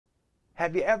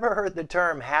Have you ever heard the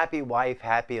term happy wife,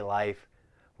 happy life?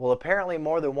 Well, apparently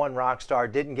more than one rock star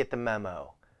didn't get the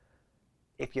memo.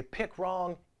 If you pick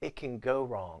wrong, it can go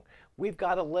wrong. We've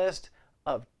got a list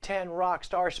of 10 rock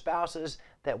star spouses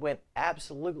that went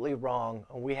absolutely wrong,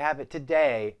 and we have it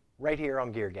today right here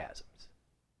on GearGasms.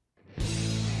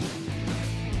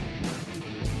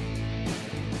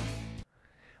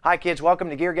 Hi kids, welcome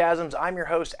to GearGasms. I'm your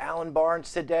host, Alan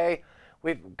Barnes. Today,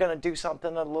 we're going to do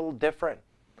something a little different.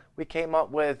 We came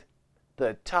up with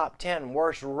the top 10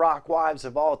 worst rock wives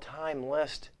of all time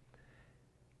list.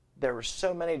 There were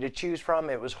so many to choose from,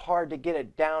 it was hard to get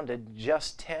it down to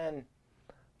just 10,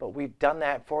 but we've done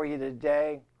that for you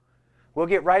today. We'll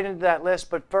get right into that list,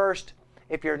 but first,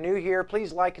 if you're new here,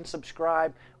 please like and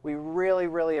subscribe. We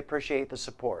really appreciate the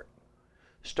support.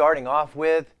 Starting off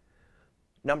with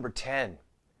number 10.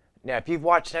 Now, if you've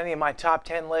watched any of my top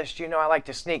 10 lists, you know I like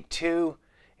to sneak two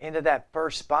into that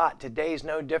first spot. Today's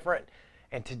no different.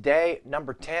 And today,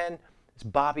 number 10 is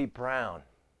Bobby Brown.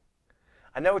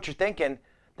 I know what you're thinking.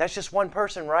 That's just one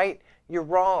person, right? You're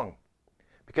wrong.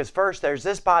 Because first, there's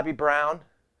this Bobby Brown.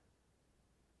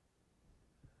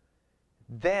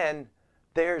 Then,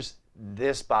 there's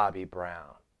this Bobby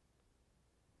Brown.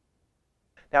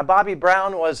 Now, Bobby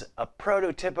Brown was a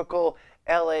prototypical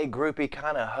LA groupie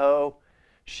kind of hoe.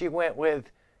 She went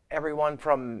with everyone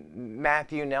from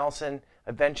Matthew Nelson,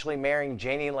 eventually marrying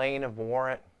Janie Lane of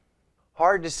Warrant.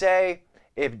 Hard to say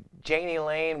if Janie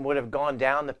Lane would have gone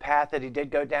down the path that he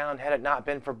did go down had it not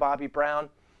been for Bobby Brown.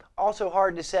 Also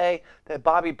hard to say that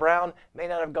Bobby Brown may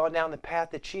not have gone down the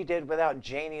path that she did without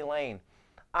Janie Lane.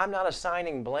 I'm not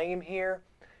assigning blame here.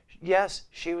 Yes,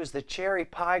 she was the cherry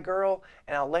pie girl,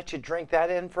 and I'll let you drink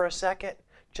that in for a second,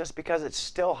 just because it's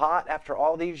still hot after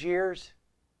all these years.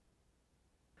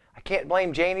 I can't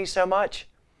blame Janie so much,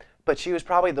 but she was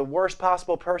probably the worst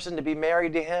possible person to be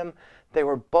married to him. They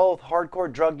were both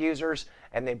hardcore drug users,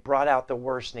 and they brought out the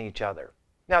worst in each other.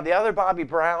 Now, the other Bobby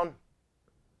Brown,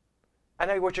 I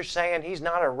know what you're saying. He's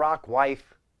not a rock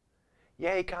wife.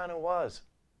 Yeah, he kind of was.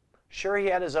 Sure, he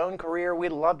had his own career. We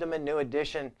loved him in New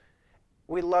Edition.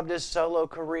 We loved his solo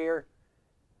career.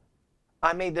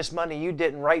 I made this money you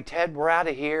didn't, right, Ted? We're out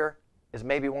of here is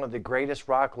maybe one of the greatest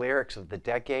rock lyrics of the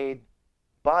decade.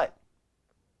 But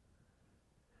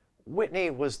Whitney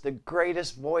was the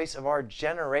greatest voice of our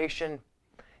generation.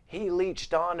 He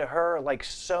leached onto her like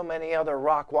so many other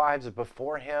rock wives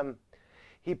before him.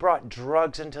 He brought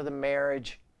drugs into the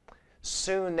marriage.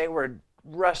 Soon they were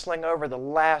wrestling over the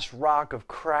last rock of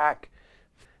crack.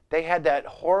 They had that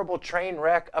horrible train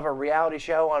wreck of a reality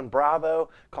show on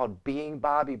Bravo called Being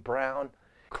Bobby Brown.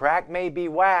 Crack may be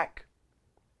whack,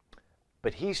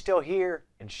 but he's still here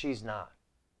and she's not.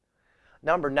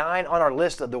 Number 9 on our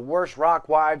list of the worst rock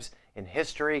wives in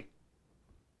history.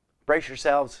 Brace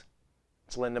yourselves,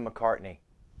 it's Linda McCartney.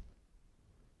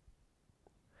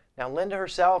 Now, Linda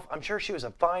herself, I'm sure she was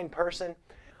a fine person,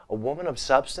 a woman of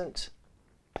substance.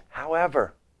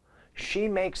 However, she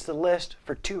makes the list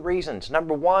for two reasons.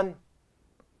 Number 1,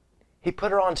 he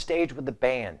put her on stage with the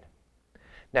band.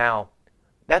 Now,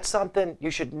 that's something you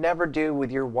should never do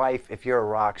with your wife if you're a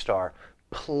rock star.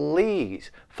 Please,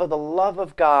 for the love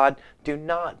of God, do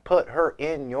not put her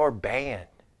in your band.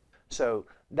 So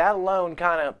that alone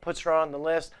kind of puts her on the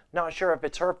list. Not sure if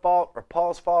it's her fault or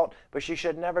Paul's fault, but she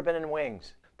should have never been in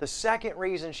Wings. The second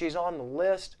reason she's on the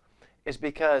list is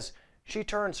because she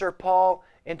turned Sir Paul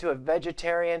into a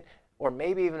vegetarian or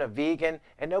maybe even a vegan,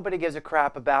 and nobody gives a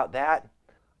crap about that.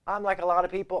 I'm like a lot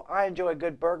of people. I enjoy a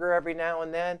good burger every now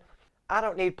and then. I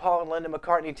don't need Paul and Linda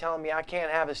McCartney telling me I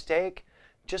can't have a steak.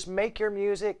 Just make your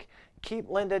music, keep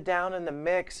Linda down in the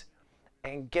mix,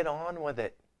 and get on with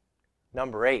it.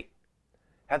 Number 8,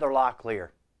 Heather Locklear.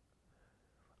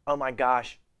 Oh my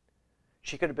gosh,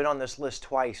 she could have been on this list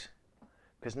twice.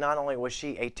 Because not only was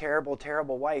she a terrible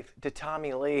wife to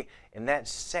Tommy Lee, and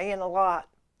that's saying a lot,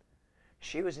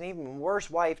 she was an even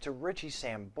worse wife to Richie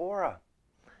Sambora.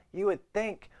 You would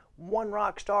think one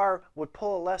rock star would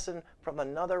pull a lesson from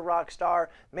another rock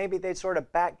star. Maybe they'd sort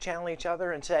of back channel each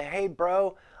other and say, hey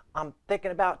bro, I'm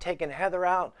thinking about taking Heather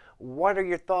out. What are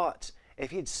your thoughts? If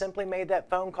he'd simply made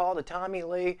that phone call to Tommy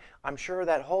Lee, I'm sure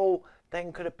that whole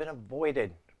thing could have been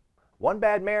avoided. One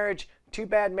bad marriage, two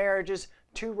bad marriages,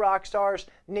 two rock stars.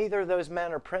 Neither of those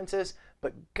men are princes,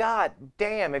 but god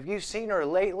damn, have you seen her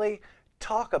lately?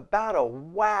 Talk about a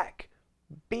whack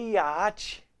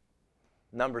biatch.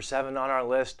 Number 7 on our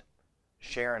list,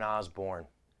 Sharon Osbourne.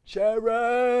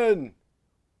 Sharon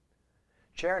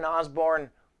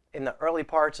Osbourne, in the early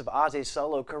parts of Ozzy's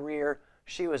solo career,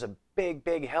 she was a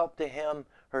big help to him.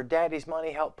 Her daddy's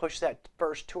money helped push that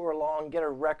first tour along, get a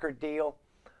record deal.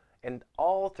 And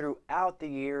all throughout the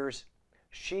years,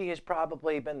 She has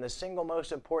probably been the single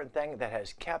most important thing that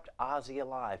has kept Ozzy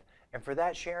alive. And for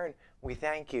that, Sharon, we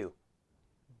thank you.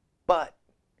 But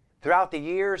throughout the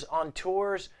years on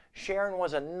tours, Sharon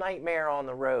was a nightmare on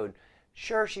the road.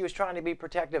 Sure, she was trying to be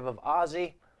protective of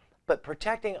Ozzy, but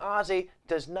protecting Ozzy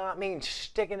does not mean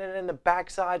sticking it in the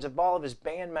backsides of all of his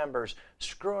band members,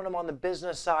 screwing them on the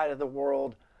business side of the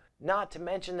world. Not to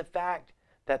mention the fact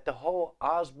that the whole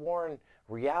Osbourne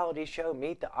reality show,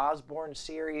 Meet the Osbourne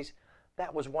series,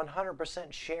 that was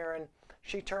 100% Sharon.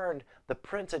 She turned the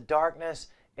Prince of Darkness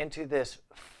into this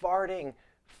farting,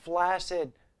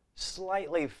 flaccid,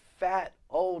 slightly fat,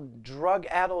 old,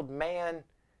 drug-addled man.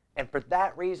 And for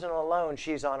that reason alone,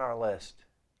 she's on our list.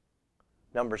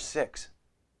 Number 6.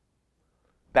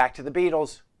 Back to the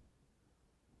Beatles.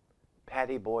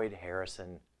 Pattie Boyd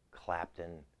Harrison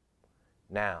Clapton.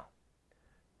 Now,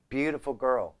 beautiful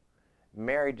girl,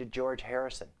 married to George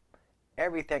Harrison.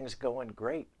 Everything's going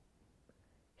great.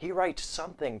 He writes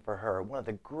something for her, one of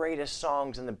the greatest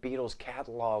songs in the Beatles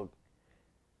catalog.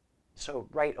 So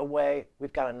right away,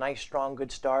 we've got a nice, strong,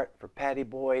 good start for Pattie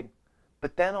Boyd.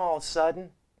 But then all of a sudden,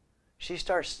 she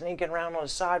starts sneaking around on the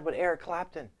side with Eric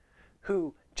Clapton,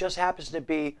 who just happens to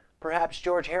be perhaps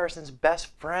George Harrison's best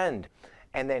friend.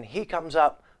 And then he comes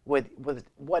up with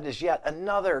what is yet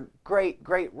another great,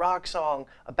 great rock song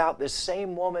about this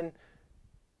same woman,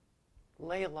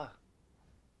 Layla.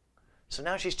 So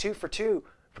now she's 2 for 2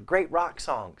 for great rock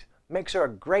songs. Makes her a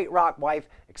great rock wife,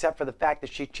 except for the fact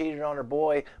that she cheated on her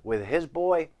boy with his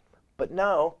boy. But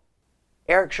no,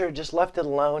 Eric should have just left it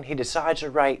alone. He decides to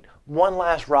write one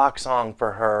last rock song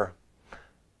for her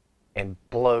and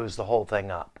blows the whole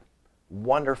thing up.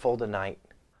 Wonderful Tonight.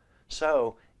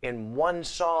 So, in one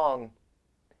song,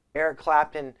 Eric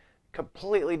Clapton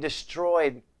completely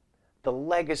destroyed the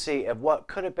legacy of what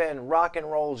could have been rock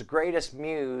and roll's greatest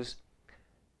muse,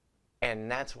 and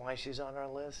that's why she's on our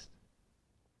list.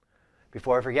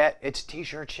 Before I forget, it's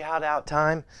t-shirt shout out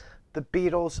time. The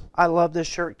Beatles. I love this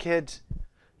shirt, kids.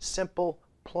 Simple,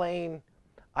 plain,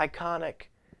 iconic,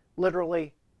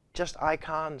 literally just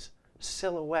icons,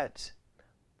 silhouettes,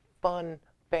 fun,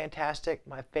 fantastic,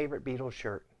 my favorite Beatles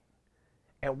shirt.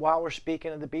 And while we're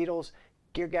speaking of the Beatles,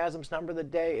 GearGasms number of the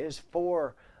day is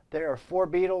 4. There are 4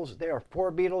 Beatles. There are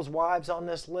 4 Beatles wives on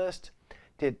this list.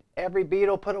 Did every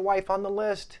Beatle put a wife on the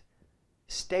list?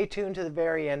 Stay tuned to the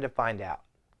very end to find out.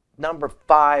 Number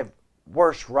 5,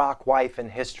 worst rock wife in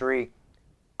history,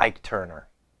 Ike Turner.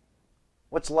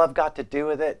 What's love got to do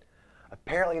with it?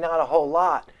 Apparently not a whole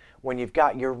lot when you've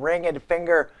got your ringed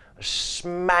finger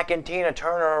smacking Tina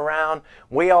Turner around.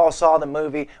 We all saw the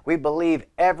movie. We believe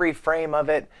every frame of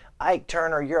it. Ike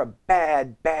Turner, you're a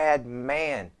bad, bad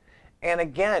man. And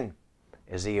again,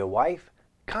 is he a wife?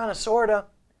 Kinda, sorta.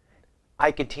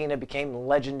 Ike and Tina became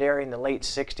legendary in the late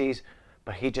 60s,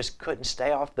 but he just couldn't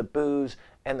stay off the booze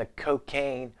and the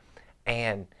cocaine.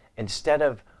 And instead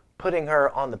of putting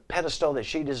her on the pedestal that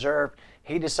she deserved,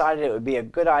 he decided it would be a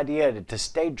good idea to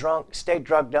stay drunk, stay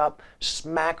drugged up,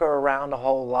 smack her around a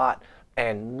whole lot,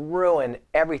 and ruin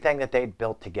everything that they'd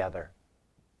built together.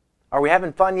 Are we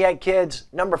having fun yet, kids?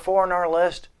 Number 4 on our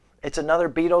list, it's another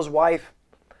Beatles wife.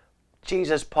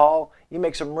 Jesus, Paul, you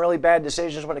make some really bad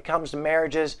decisions when it comes to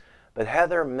marriages, but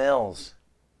Heather Mills.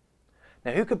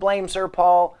 Now, who could blame Sir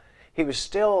Paul? He was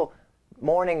still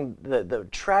mourning the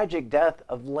tragic death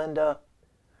of Linda.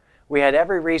 We had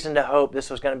every reason to hope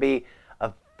this was going to be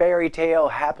a fairy tale,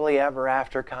 happily ever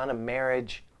after kind of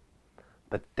marriage.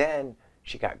 But then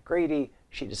she got greedy.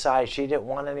 She decided she didn't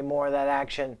want any more of that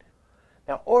action.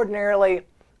 Now, ordinarily,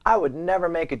 I would never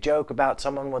make a joke about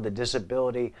someone with a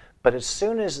disability, but as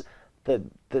soon as the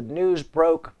news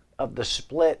broke of the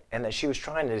split and that she was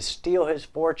trying to steal his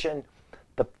fortune,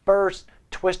 the first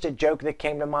twisted joke that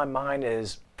came to my mind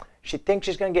is she thinks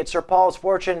she's going to get Sir Paul's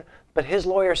fortune, but his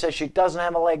lawyer says she doesn't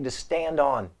have a leg to stand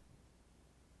on.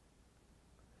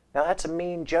 Now that's a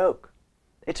mean joke.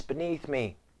 It's beneath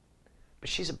me. But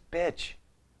she's a bitch.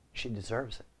 She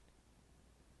deserves it.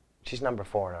 She's number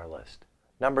 4 on our list.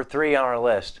 Number 3 on our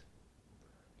list,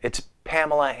 it's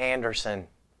Pamela Anderson.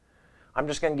 I'm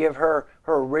just going to give her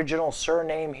her original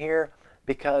surname here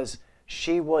because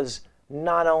she was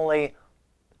not only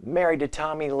married to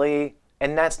Tommy Lee,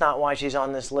 and that's not why she's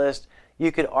on this list.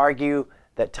 You could argue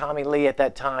that Tommy Lee at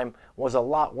that time was a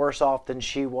lot worse off than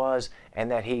she was,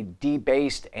 and that he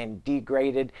debased and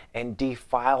degraded and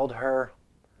defiled her.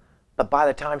 But by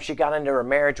the time she got into her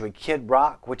marriage with Kid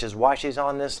Rock, which is why she's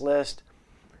on this list,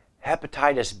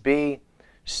 hepatitis B,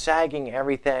 sagging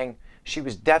everything, she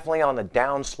was definitely on the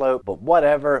downslope, but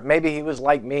whatever. Maybe he was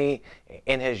like me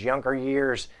in his younger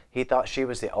years. He thought she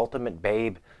was the ultimate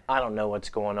babe. I don't know what's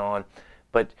going on.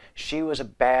 but she was a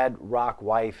bad rock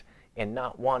wife in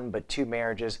not one but two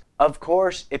marriages. Of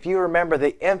course, if you remember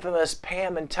the infamous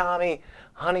Pam and Tommy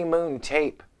honeymoon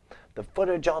tape, the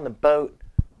footage on the boat,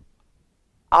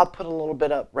 I'll put a little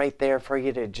bit up right there for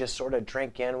you to just sort of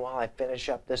drink in while I finish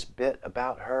up this bit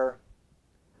about her.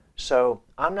 So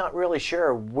I'm not really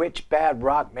sure which bad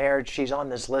rock marriage she's on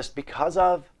this list because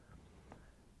of,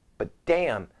 but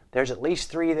damn, there's at least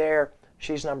 3 there.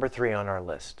 She's number 3 on our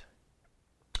list.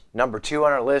 Number 2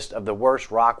 on our list of the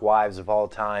worst rock wives of all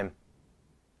time,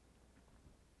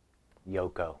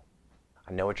 Yoko.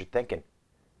 I know what you're thinking.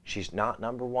 She's not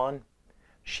number 1.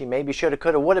 She maybe should have,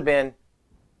 could have, would have been,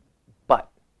 but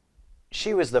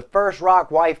she was the first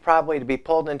rock wife probably to be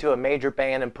pulled into a major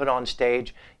band and put on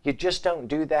stage. You just don't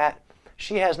do that.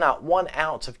 She has not 1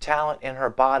 ounce of talent in her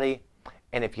body,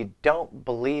 and if you don't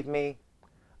believe me,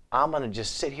 I'm going to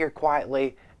just sit here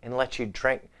quietly and let you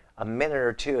drink a minute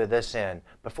or 2 of this in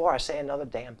before I say another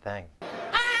damn thing.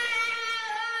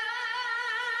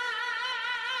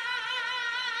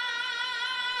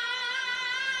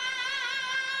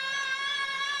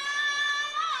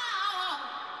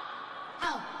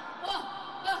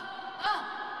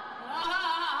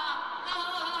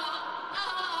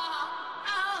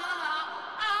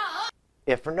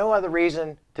 If for no other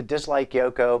reason to dislike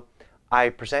Yoko, I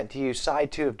present to you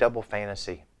side 2 of Double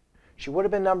Fantasy. She would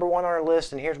have been number 1 on our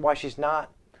list, and here's why she's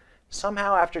not.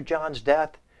 Somehow after John's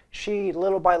death, she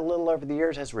little by little over the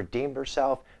years has redeemed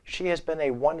herself. She has been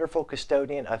a wonderful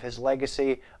custodian of his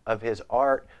legacy, of his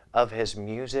art, of his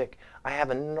music. I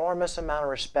have an enormous amount of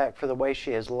respect for the way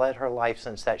she has led her life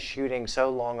since that shooting so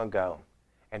long ago.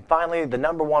 And finally, the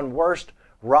number 1 worst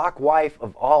rock wife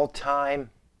of all time.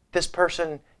 This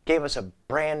person gave us a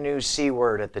brand new C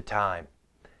word at the time,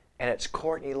 and it's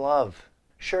Courtney Love.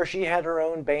 Sure, she had her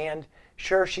own band.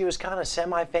 Sure, she was kind of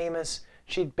semi-famous.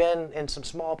 She'd been in some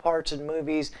small parts in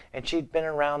movies, and she'd been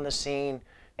around the scene,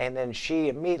 and then she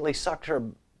immediately sucked her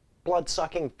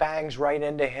blood-sucking fangs right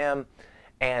into him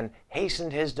and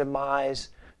hastened his demise.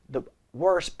 The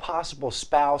worst possible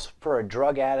spouse for a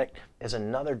drug addict is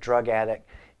another drug addict.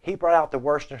 He brought out the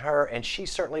worst in her, and she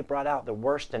certainly brought out the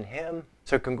worst in him.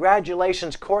 So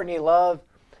congratulations, Courtney Love,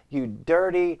 you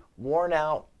dirty,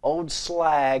 worn-out, old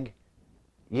slag.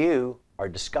 You are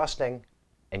disgusting,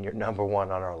 and you're number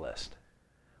 1 on our list.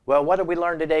 Well, what did we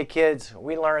learn today, kids?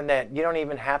 We learned that you don't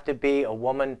even have to be a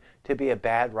woman to be a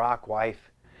bad rock wife.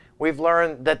 We've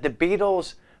learned that the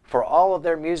Beatles, for all of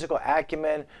their musical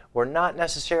acumen, were not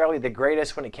necessarily the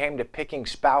greatest when it came to picking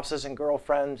spouses and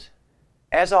girlfriends.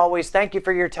 As always, thank you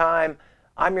for your time.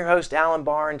 I'm your host, Alan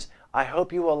Barnes. I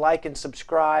hope you will like and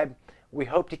subscribe. We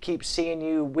hope to keep seeing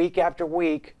you week after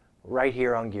week right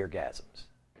here on GearGasms.